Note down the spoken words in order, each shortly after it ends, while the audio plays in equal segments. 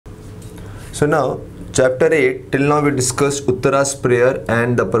So now, chapter 8, till now we discussed Uttara's prayer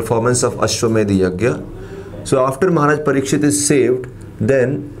and the performance of Ashwamedh Yajna. So after Maharaj Parikshit is saved,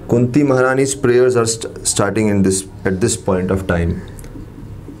 then Kunti Maharani's prayers are starting at this point of time.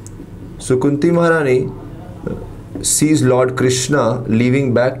 So Kunti Maharani sees Lord Krishna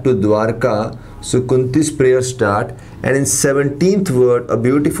leaving back to Dwarka. So Kunti's prayers start, and in 17th word, a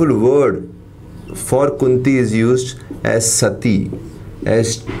beautiful word for Kunti is used as Sati,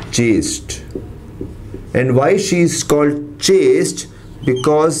 as chaste. And why she is called chaste?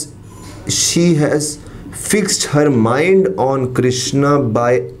 Because she has fixed her mind on Krishna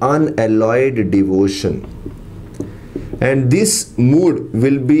by unalloyed devotion. And this mood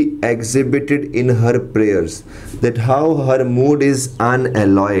will be exhibited in her prayers, that how her mood is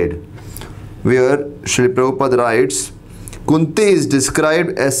unalloyed. Where Srila Prabhupada writes, Kunti is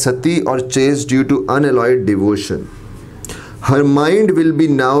described as Sati or chaste due to unalloyed devotion. Her mind will be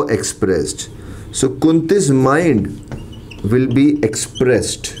now expressed. So Kunti's mind will be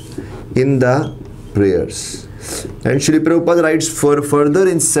expressed in the prayers. And Srila Prabhupada writes further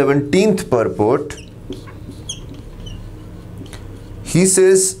in 17th purport, he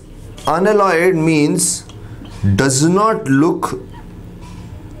says, unalloyed means does not look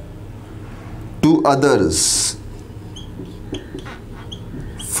to others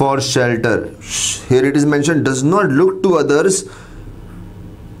for shelter. Here it is mentioned, does not look to others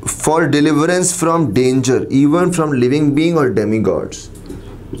for deliverance from danger, even from living being or demigods.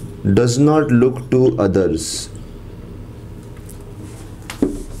 Does not look to others.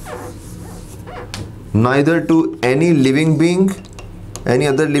 Neither to any living being, any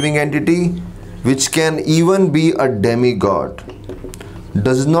other living entity, which can even be a demigod.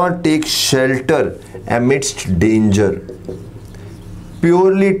 Does not take shelter amidst danger.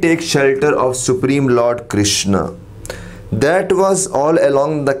 Purely take shelter of Supreme Lord Krishna. That was all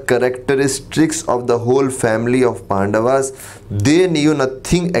along the characteristics of the whole family of Pandavas. They knew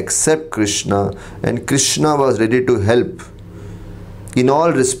nothing except Krishna, and Krishna was ready to help in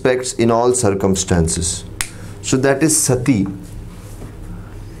all respects, in all circumstances. So that is Sati.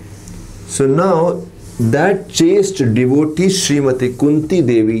 So now that chaste devotee Srimati Kunti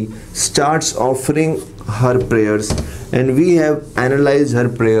Devi starts offering her prayers, and we have analyzed her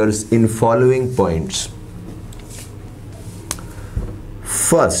prayers in following points.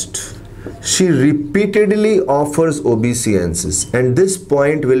 First, she repeatedly offers obeisances, and this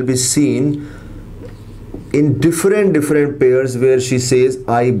point will be seen in different prayers where she says,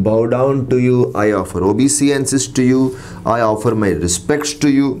 I bow down to you, I offer obeisances to you, I offer my respects to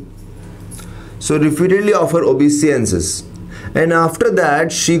you. So repeatedly offer obeisances, and after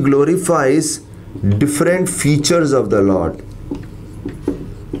that she glorifies different features of the Lord,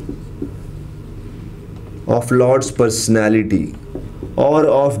 of Lord's personality or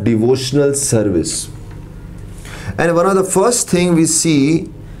of devotional service. And one of the first thing we see,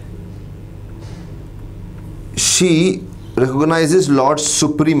 she recognizes Lord's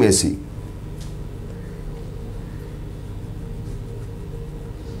supremacy.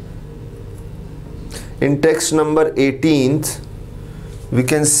 In text number 18th, we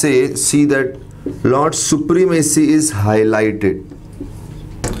can see that Lord's supremacy is highlighted,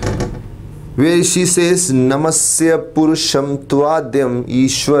 where she says, Namasya Purusham Tvadyam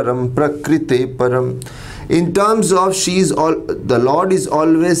Ishwaram Prakrite Param. In terms of the Lord is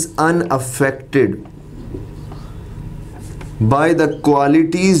always unaffected by the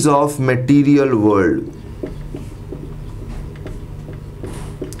qualities of material world.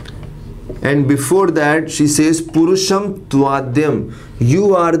 And before that she says, Purusham Tvadyam,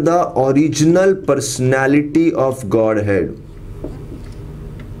 you are the original personality of Godhead.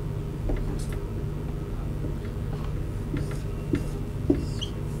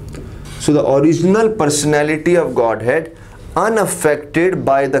 So the original personality of Godhead, unaffected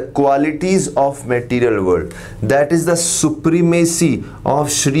by the qualities of material world. That is the supremacy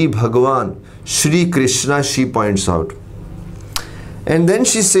of Shri Bhagavan, Shri Krishna, she points out. And then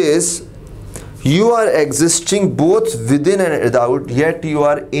she says, you are existing both within and without, yet you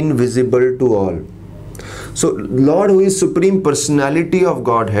are invisible to all. So Lord, who is Supreme Personality of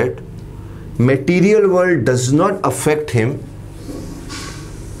Godhead, material world does not affect him.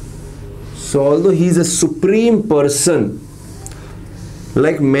 So although he is a supreme person,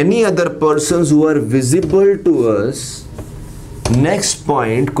 like many other persons who are visible to us, next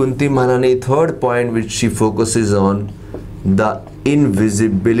point, Kunti Maharani, third point which she focuses on, the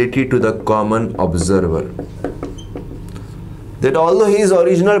invisibility to the common observer. That although he is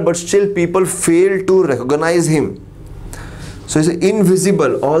original, but still people fail to recognize him. So he is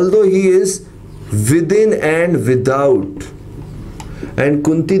invisible, although he is within and without. And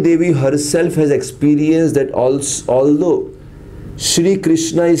Kunti Devi herself has experienced that although Shri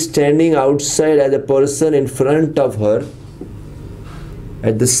Krishna is standing outside as a person in front of her,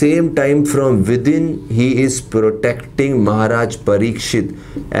 at the same time from within he is protecting Maharaj Parikshit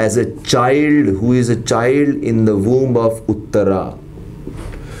as a child who is a child in the womb of Uttara.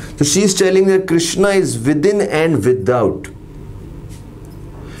 So she is telling that Krishna is within and without.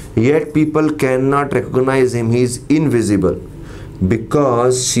 Yet people cannot recognize him, he is invisible.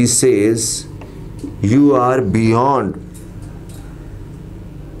 Because she says, you are beyond.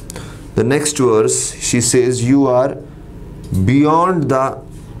 The next verse, she says, you are beyond the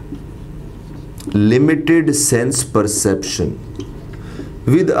limited sense perception.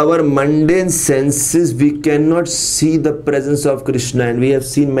 With our mundane senses, we cannot see the presence of Krishna, and we have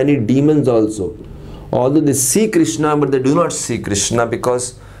seen many demons also. Although they see Krishna, but they do not see Krishna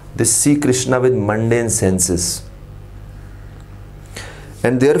because they see Krishna with mundane senses.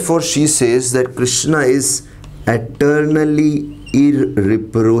 And therefore she says that Krishna is eternally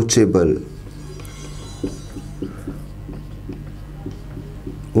irreproachable.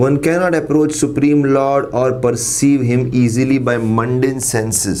 One cannot approach Supreme Lord or perceive him easily by mundane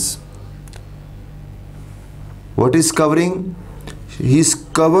senses. What is covering? He is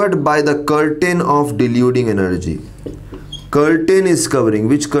covered by the curtain of deluding energy. Curtain is covering.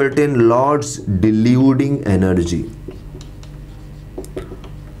 Which curtain? Lord's deluding energy.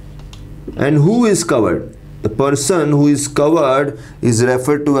 And who is covered? The person who is covered is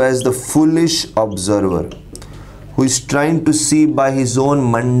referred to as the foolish observer, who is trying to see by his own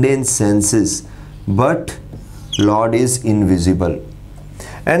mundane senses, but Lord is invisible.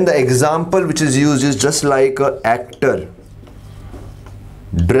 And the example which is used is just like an actor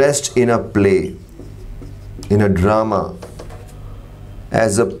dressed in a play, in a drama,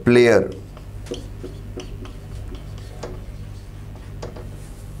 as a player,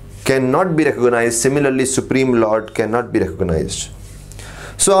 cannot be recognized. Similarly, Supreme Lord cannot be recognized.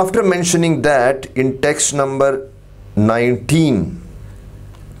 So after mentioning that, in text number 19,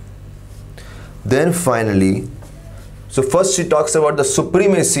 then finally, so first she talks about the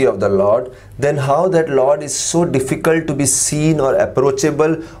supremacy of the Lord, then how that Lord is so difficult to be seen or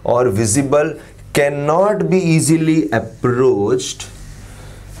approachable or visible, cannot be easily approached.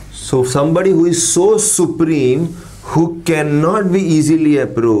 So somebody who is so supreme, who cannot be easily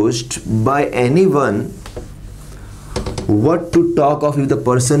approached by anyone, what to talk of if the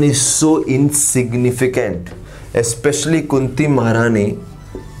person is so insignificant? Especially Kunti Maharani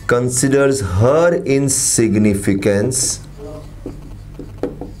considers her insignificance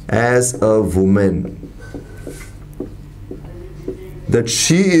as a woman. That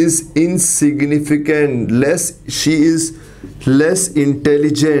she is insignificant, she is less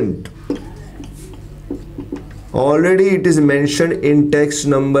intelligent. Already it is mentioned in text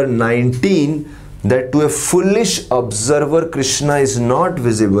number 19 that to a foolish observer Krishna is not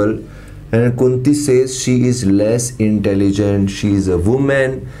visible, and Kunti says she is less intelligent, she is a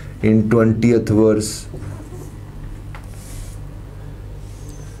woman in 20th verse.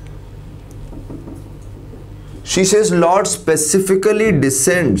 She says Lord specifically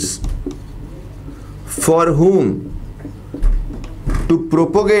descends for whom? To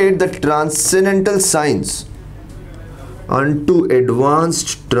propagate the transcendental science unto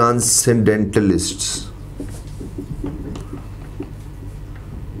advanced transcendentalists.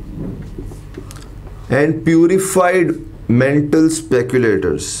 And purified mental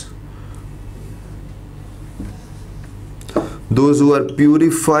speculators. Those who are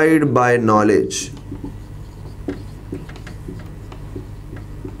purified by knowledge.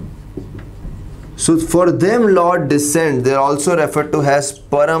 So for them Lord descend, they are also referred to as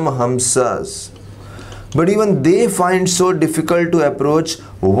Paramhamsas. But even they find so difficult to approach.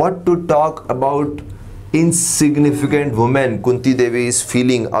 What to talk about insignificant woman Kunti Devi is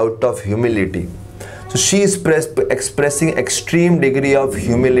feeling out of humility. So she is expressing extreme degree of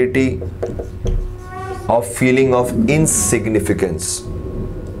humility, of feeling of insignificance.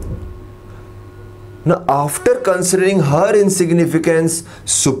 Now after considering her insignificance,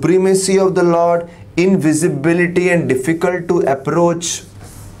 supremacy of the Lord, invisibility and difficult to approach,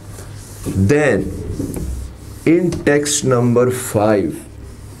 then in text number 5,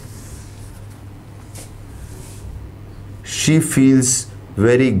 she feels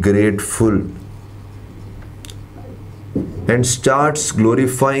very grateful and starts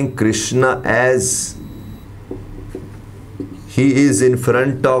glorifying Krishna as he is in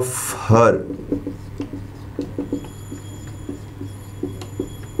front of her.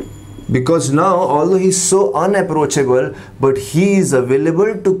 Because now, although he is so unapproachable, but he is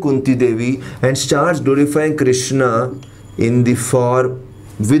available to Kunti Devi and starts glorifying Krishna in the form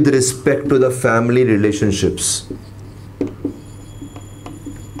with respect to the family relationships.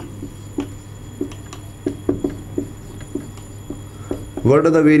 What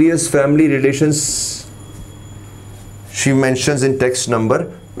are the various family relations she mentions in text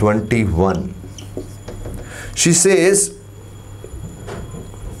number 21? She says,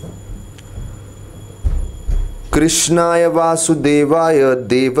 Krishnaya Vasudevaya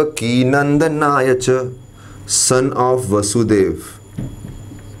Devaki Nandanaya cha, son of Vasudev.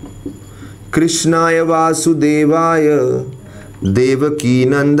 Krishnaya Vasudevaya Devaki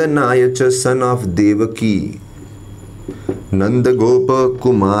Nandanaya cha, son of Devaki. Nanda Gopa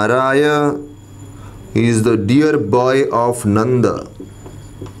Kumaraya, he is the dear boy of Nanda.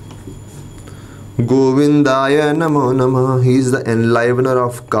 Govindaya Namo Namah, he is the enlivener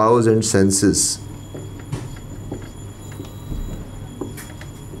of cows and senses.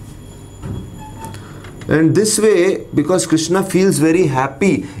 And this way, because Krishna feels very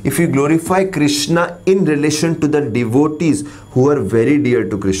happy if you glorify Krishna in relation to the devotees who are very dear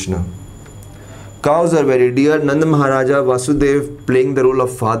to Krishna. Cows are very dear. Nanda Maharaja, Vasudev playing the role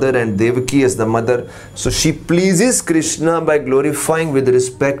of father and Devaki as the mother. So she pleases Krishna by glorifying with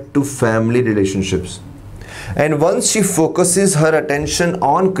respect to family relationships. And once she focuses her attention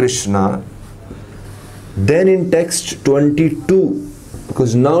on Krishna, then in text 22,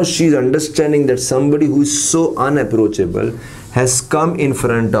 because now she is understanding that somebody who is so unapproachable has come in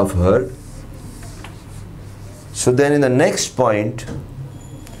front of her. So then in the next point,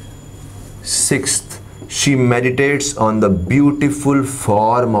 6th, she meditates on the beautiful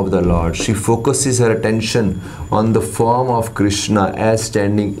form of the Lord. She focuses her attention on the form of Krishna as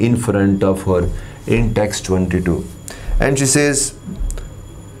standing in front of her in text 22. And she says,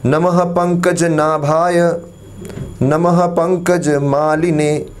 Namaha Pankaj Nabhaya, Namaha Pankaj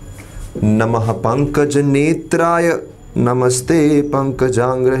Maline, Namaha Pankaj Netraya, Namaste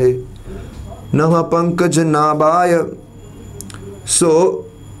Pankajangrahe, Namaha Pankaj Nabhaya. So,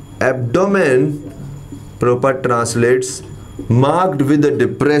 abdomen, Prabhupada translates, marked with a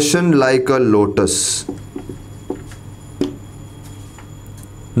depression like a lotus.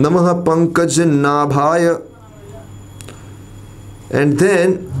 Namaha Pankaj Nabhaya. And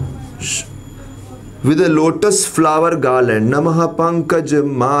then with a lotus flower garland, Namaha Pankaj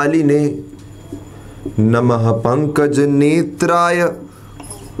Maline, Namaha Pankaj Netraya.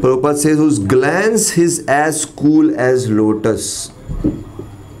 Prabhupada says, whose glance is as cool as lotus.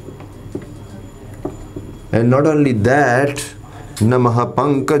 And not only that, Namaha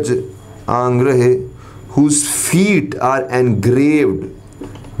Pankaj Angrahe, whose feet are engraved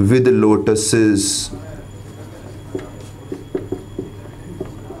with lotuses.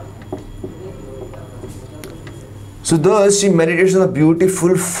 So thus she meditates on the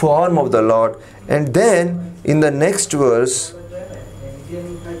beautiful form of the Lord. And then in the next verse,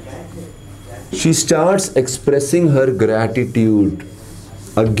 she starts expressing her gratitude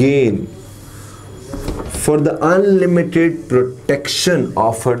again for the unlimited protection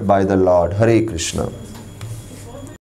offered by the Lord. Hare Krishna.